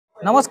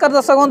नमस्कार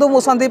दर्शक बंधु मु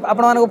संदीप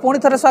आपण पुणी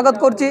थे स्वागत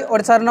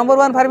करुँचार number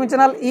 1 farming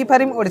channel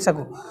E-farming Odisha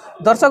को।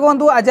 दर्शक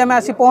बंधु आज आम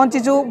आसी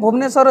पहुँचीचु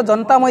भुवनेश्वर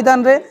जनता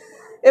मैदान रे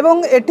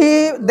एवं एठी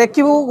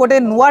देखिबू गोटे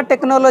नुआ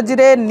टेक्नोलोजी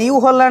रे न्यू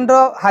हॉलैंड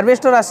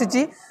हार्वेस्टर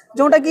आसीची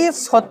जोटा कि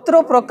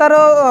 17 प्रकार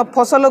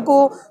फसल को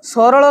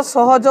सरल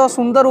सहज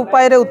सुंदर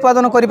उपाय रे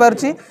उत्पादन करि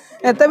पारुची।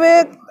 तेबे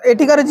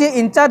एठिकार जी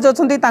इंचार्ज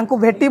अछंती तांकु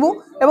भेटिबू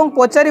एवं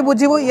पचारि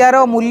बुझिबू यार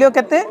मूल्य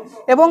केते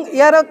एवं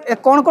यार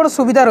कौन कौन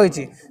सुविधा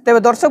रही। तेबे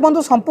दर्शक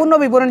बंधु संपूर्ण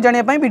विवरण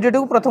जानिया पई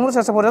वीडियो को प्रथम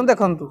शेष पर्यंत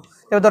देखंतु।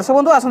 तेबे दर्शक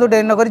बंधु आसंतु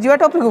डेरी न करि जीवा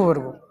टॉपिक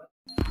उपरको।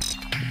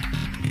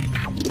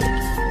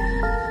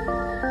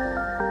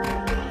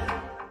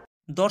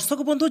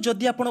 दर्शक बंधु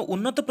जदि आपण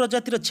उन्नत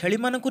प्रजातिर छेली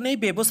मानकु नै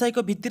व्यावसायिक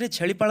भित्तिरे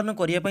छेली पालन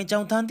करिया पई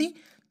चाहुथांती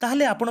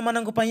ताहले आपण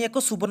मानक पई एक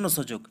सुवर्ण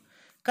सुजोग।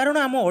 कारण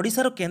आम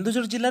ओडिशार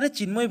केन्दुझर जिल्ला रे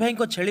चिन्मय भाई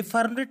छेली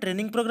फार्म रे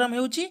ट्रेनिंग प्रोग्राम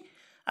हेउची।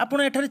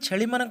 आपण एठारे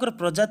छेली मानकर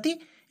प्रजाति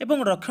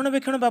एवं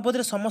रक्षणबेक्षण बाबद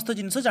रे समस्त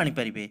जिनिस जानि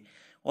परिबे।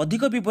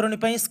 अधिक विवरण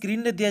पई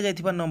स्क्रीन रे दिया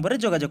जायथिबा नंबर रे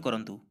जोगाजोग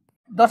करंतु।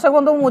 दर्शक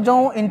बंधु मु जो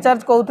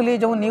इंचार्ज कहूली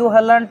जो new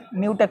Holland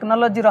new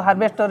technology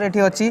harvester एठी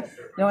अच्छी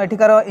जो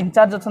एठिकार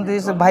इंचार्ज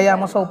अच्छा भाई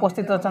आम सब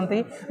उपस्थित अच्छा।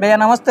 भैया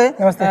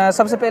नमस्ते।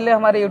 सबसे पहले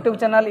हमारे यूट्यूब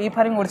चैनल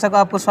E-farming ओडिशा को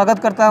आपको स्वागत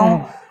करता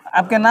हूँ।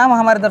 आपके नाम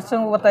हमारे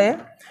दर्शकों को बताइए।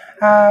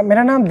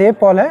 मेरा नाम देव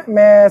पॉल है।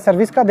 मैं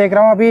सर्विस का देख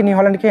रहा हूँ अभी न्यू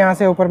हॉलैंड के यहाँ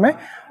से ऊपर में,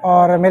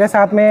 और मेरे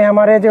साथ में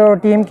हमारे जो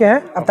टीम के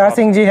हैं अवतार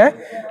सिंह जी है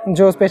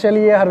जो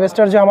स्पेशली ये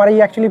हार्वेस्टर जो हमारे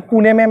ये एक्चुअली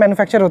पुणे में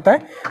मैन्युफैक्चर होता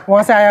है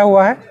वहाँ से आया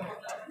हुआ है।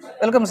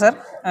 Welcome sir.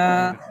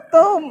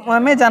 तो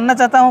मैं जानना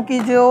चाहता हूँ कि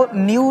जो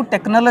न्यू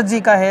टेक्नोलॉजी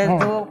का है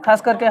जो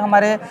खास करके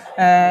हमारे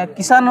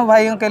किसान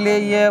भाइयों के लिए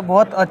ये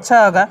बहुत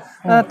अच्छा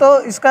होगा। तो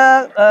इसका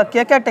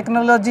क्या क्या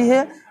टेक्नोलॉजी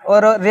है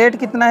और रेट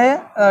कितना है,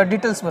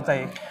 डिटेल्स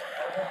बताइए।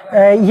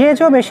 ये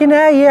जो मशीन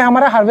है ये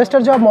हमारा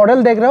हार्वेस्टर जो आप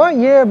मॉडल देख रहे हो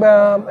ये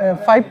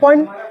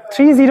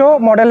 5.30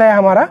 मॉडल है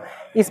हमारा।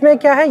 इसमें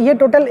क्या है ये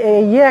टोटल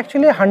ये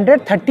एक्चुअली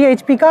 130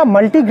 HP का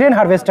मल्टी ग्रेन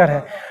हार्वेस्टर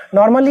है।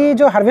 नॉर्मली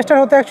जो हार्वेस्टर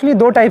होते हैं एक्चुअली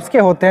दो टाइप्स के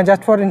होते हैं,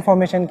 जस्ट फॉर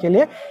इन्फॉर्मेशन के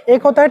लिए।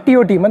 एक होता है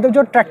TOT मतलब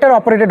जो ट्रैक्टर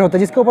ऑपरेटेड होता है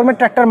जिसके ऊपर में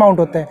ट्रैक्टर माउंट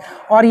होते हैं,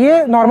 और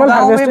ये नॉर्मल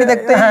हार्वेस्टर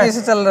देखते हैं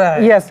इसे चल रहा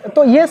है। यस,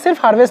 तो ये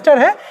सिर्फ हार्वेस्टर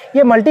है।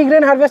 ये मल्टी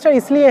ग्रेन हार्वेस्टर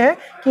इसलिए है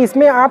कि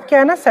इसमें आप क्या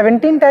है ना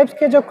 17 टाइप्स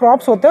के जो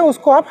क्रॉप्स होते हैं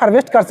उसको आप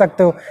हार्वेस्ट कर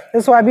सकते हो।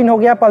 जैसे सोयाबीन हो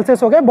गया,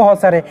 पल्सेस हो गए,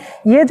 बहुत सारे।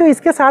 ये जो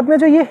इसके साथ में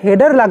जो ये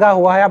हेडर लगा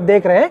हुआ है आप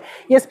देख रहे हैं,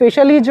 ये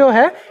स्पेशली जो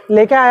है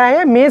लेके आया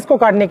है मेज़ को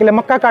काटने के लिए,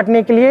 मक्का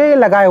काटने के लिए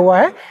लगाया हुआ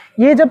है।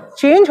 ये जब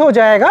चेंज हो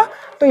जाएगा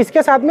तो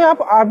इसके साथ में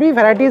आप और भी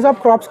वैरायटीज़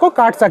ऑफ क्रॉप्स को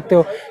काट सकते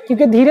हो,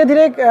 क्योंकि धीरे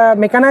धीरे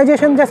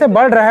मेकानाइजेशन जैसे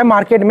बढ़ रहा है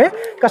मार्केट में,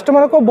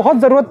 कस्टमरों को बहुत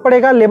ज़रूरत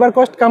पड़ेगा लेबर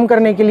कॉस्ट कम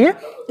करने के लिए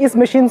इस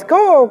मशीन्स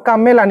को काम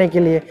में लाने के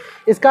लिए।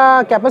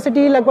 इसका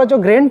कैपेसिटी लगभग जो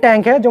ग्रेन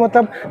टैंक है जो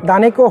मतलब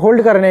दाने को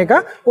होल्ड करने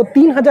का वो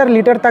 3000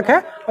 लीटर तक है।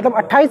 मतलब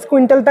 28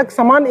 क्विंटल तक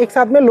सामान एक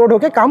साथ में लोड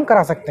होकर काम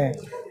करा सकते हैं।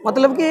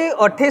 मतलब कि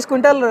 28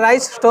 क्विंटल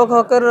राइस स्टॉक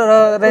होकर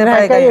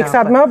रहेगा एक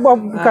साथ में आप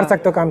कर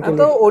सकते हो काम के लिए।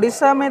 तो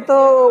उड़ीसा में तो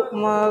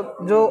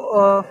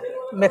जो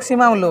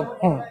मैक्सिमम लोग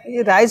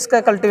ये राइस का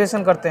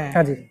कल्टीवेशन करते हैं।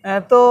 हाँ जी।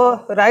 तो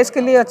राइस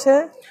के लिए अच्छे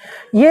है।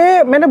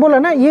 ये मैंने बोला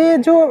ना, ये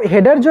जो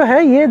हेडर जो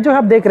है ये जो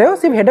आप देख रहे हो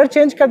सिर्फ हेडर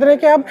चेंज कर देने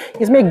के आप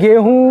इसमें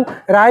गेहूं,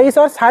 राइस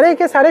और सारे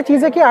के सारे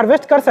चीज़ें की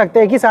हार्वेस्ट कर सकते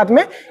हैं एक ही साथ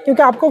में,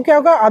 क्योंकि आपको क्या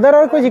होगा अदर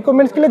और कोई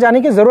इक्विपमेंट्स के लिए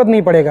जाने की ज़रूरत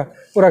नहीं पड़ेगा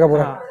पूरा का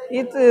पूरा।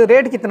 ये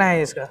रेट कितना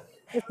है इसका?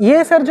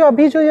 ये सर जो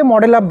अभी जो ये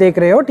मॉडल आप देख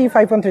रहे हो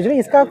T5.30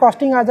 इसका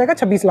कॉस्टिंग आ जाएगा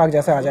 26 लाख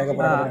जैसा आ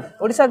जाएगा।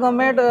 उड़ीसा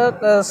गवर्नमेंट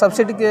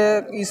सब्सिडी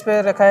इस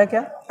पे रखा है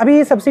क्या?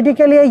 अभी सब्सिडी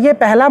के लिए ये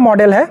पहला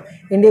मॉडल है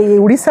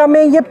इंडिया उड़ीसा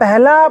में, ये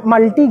पहला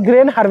मल्टी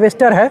ग्रेन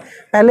हार्वेस्टर है,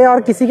 पहले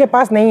और किसी के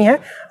पास नहीं है।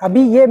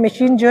 अभी ये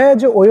मशीन जो है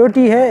जो OIOT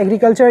है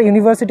एग्रीकल्चर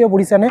यूनिवर्सिटी ऑफ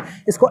उड़ीसा ने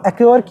इसको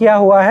एक्वायर किया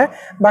हुआ है,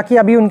 बाकी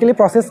अभी उनके लिए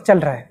प्रोसेस चल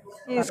रहा है।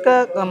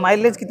 इसका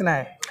माइलेज कितना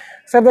है?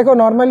 सर देखो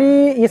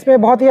नॉर्मली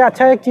इसमें बहुत ही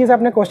अच्छा एक चीज़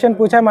आपने क्वेश्चन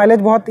पूछा,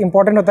 माइलेज बहुत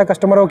इंपॉर्टेंट होता है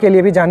कस्टमरों के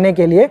लिए भी जानने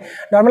के लिए।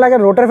 नॉर्मल अगर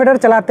रोटर फेडर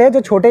चलाते हैं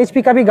जो छोटे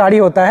HP का भी गाड़ी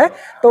होता है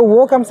तो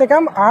वो कम से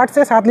कम 8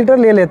 से 7 लीटर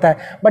ले लेता है,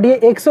 बट ये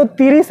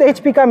 130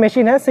 HP का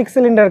मशीन है 6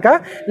 सिलेंडर का,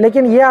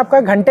 लेकिन ये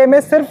आपका घंटे में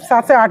सिर्फ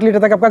 7 से 8 लीटर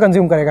तक आपका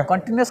कंज्यूम करेगा।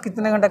 कंटिन्यूस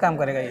कितने घंटा काम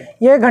करेगा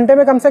ये घंटे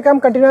में कम से कम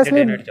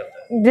कंटिन्यूसली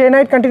डे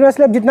नाइट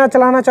कंटिन्यूसली आप जितना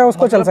चलाना चाहो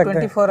उसको चल सकते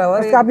हैं। 24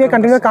 आवर आप ये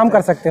कंटिन्यू काम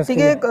कर सकते हैं। ठीक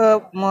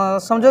है,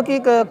 समझो कि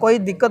कोई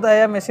दिक्कत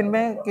आया मशीन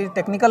में कि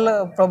टेक्निकल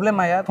प्रॉब्लम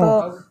आया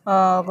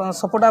तो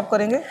सपोर्ट आप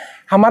करेंगे?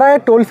 हमारा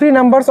toll free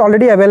numbers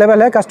already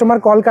available है, कस्टमर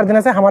कॉल कर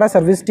देने से हमारा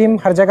सर्विस टीम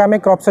हर जगह में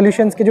क्रॉप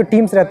सॉल्यूशंस की जो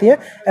टीम्स रहती है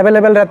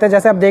अवेलेबल रहते हैं।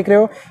 जैसे आप देख रहे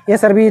हो ये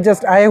सर भी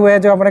जस्ट आए हुए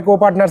हैं जो हमारे को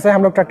पार्टनर्स है,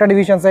 हम लोग ट्रैक्टर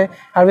डिवीजन से,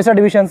 हार्वेस्टर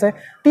डिवीजन से,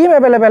 टीम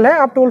अवेलेबल है।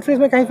 आप टोल फ्री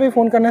में कहीं पर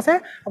फ़ोन करने से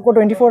आपको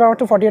 24 आवर्स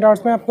टू 48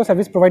 आवर्स में आपको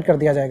सर्विस प्रोवाइड कर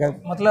दिया जाएगा।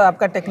 मतलब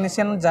आपका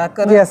टेक्नीशियन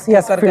जाकर यस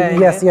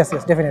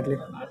डेफिनेटली।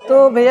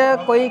 तो भैया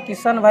कोई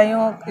किसान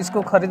भाइयों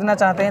इसको खरीदना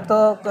चाहते हैं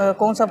तो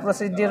कौन सा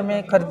प्रोसीजर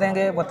में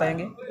खरीदेंगे बताएंगे?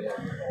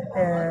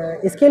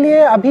 इसके लिए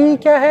अभी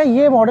क्या है,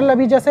 ये मॉडल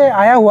अभी जैसे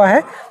आया हुआ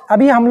है,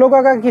 अभी हम लोग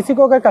अगर किसी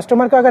को, अगर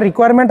कस्टमर का अगर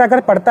रिक्वायरमेंट अगर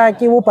पड़ता है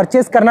कि वो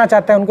परचेज करना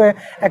चाहते हैं उनको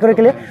एक्वारी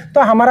के लिए,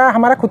 तो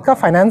हमारा खुद का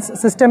फाइनेंस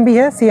सिस्टम भी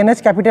है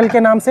CNH कैपिटल के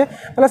नाम से।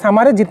 प्लस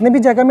हमारे जितने भी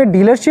जगह में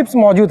डीलरशिप्स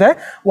मौजूद है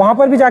वहाँ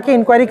पर भी जाके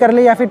इंक्वायरी कर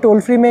ले, या फिर टोल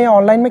फ्री में या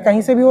ऑनलाइन में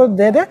कहीं से भी वो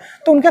दे दे,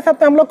 तो उनके साथ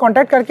में हम लोग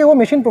कॉन्टैक्ट करके वो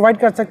मशीन प्रोवाइड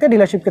कर सकते हैं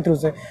डीलरशिप के थ्रू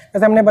से।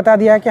 जैसे हमने बता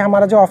दिया है कि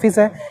हमारा जो ऑफिस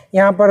है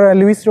यहाँ पर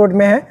लुइस रोड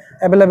में है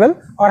अवेलेबल,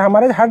 और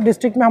हमारे हर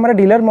डिस्ट्रिक्ट में हमारे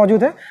डीलर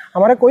मौजूद है।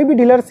 हमारा कोई भी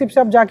डीलरशिप से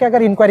आप जाके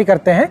अगर इंक्वायरी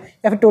करते हैं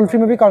या फिर टोल फ्री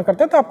में भी कॉल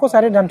करते हैं तो आपको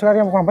सारे जानकारी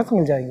वहाँ पर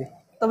मिल जाएगी।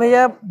 तो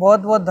भैया बहुत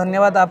बहुत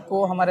धन्यवाद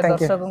आपको, हमारे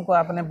दर्शकों को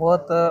आपने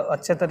बहुत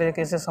अच्छे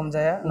तरीके से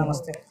समझाया।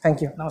 नमस्ते।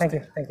 Thank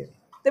you.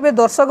 तेरे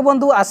दर्शक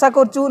बंधु आशा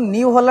करचु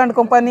न्यू हॉलैंड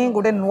कंपनी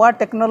गोटे नुआ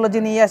टेक्नोलोजी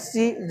नहीं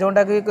आसी,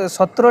 जोटा कि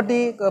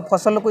 17टी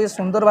फसल को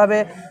सुंदर भाव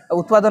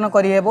उत्पादन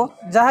करेब,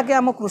 जहाँकि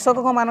आम कृषक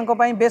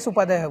मानी बेस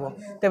उपादेय हो।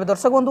 तेरे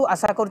दर्शक बंधु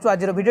आशा करचु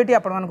आज भिडियोटी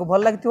आपको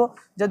भल लगी।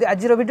 जदि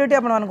आज भिडियोटी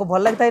आपको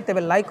भल लगी है तेज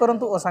लाइक करूँ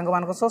और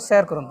सांग सह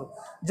सेयार करूँ।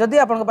 जदि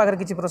आपको पाखे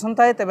किसी प्रश्न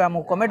थाए तेज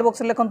आम कमेंट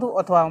बॉक्स लिखूँ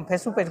अथवा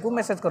फेसबुक पेज को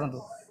मेसेज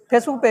करूँ।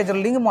 फेसबुक पेज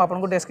लिंक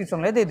मुझे डिस्क्रिप्शन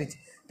में दे दीजिए।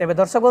 तेरे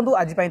दर्शक बंधु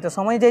आज तो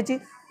समय जाइए,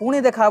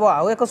 पुणी देखा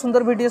आउ एक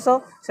सुंदर वीडियो सह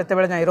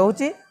से जाए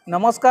रोची।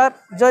 नमस्कार,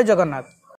 जय जगन्नाथ।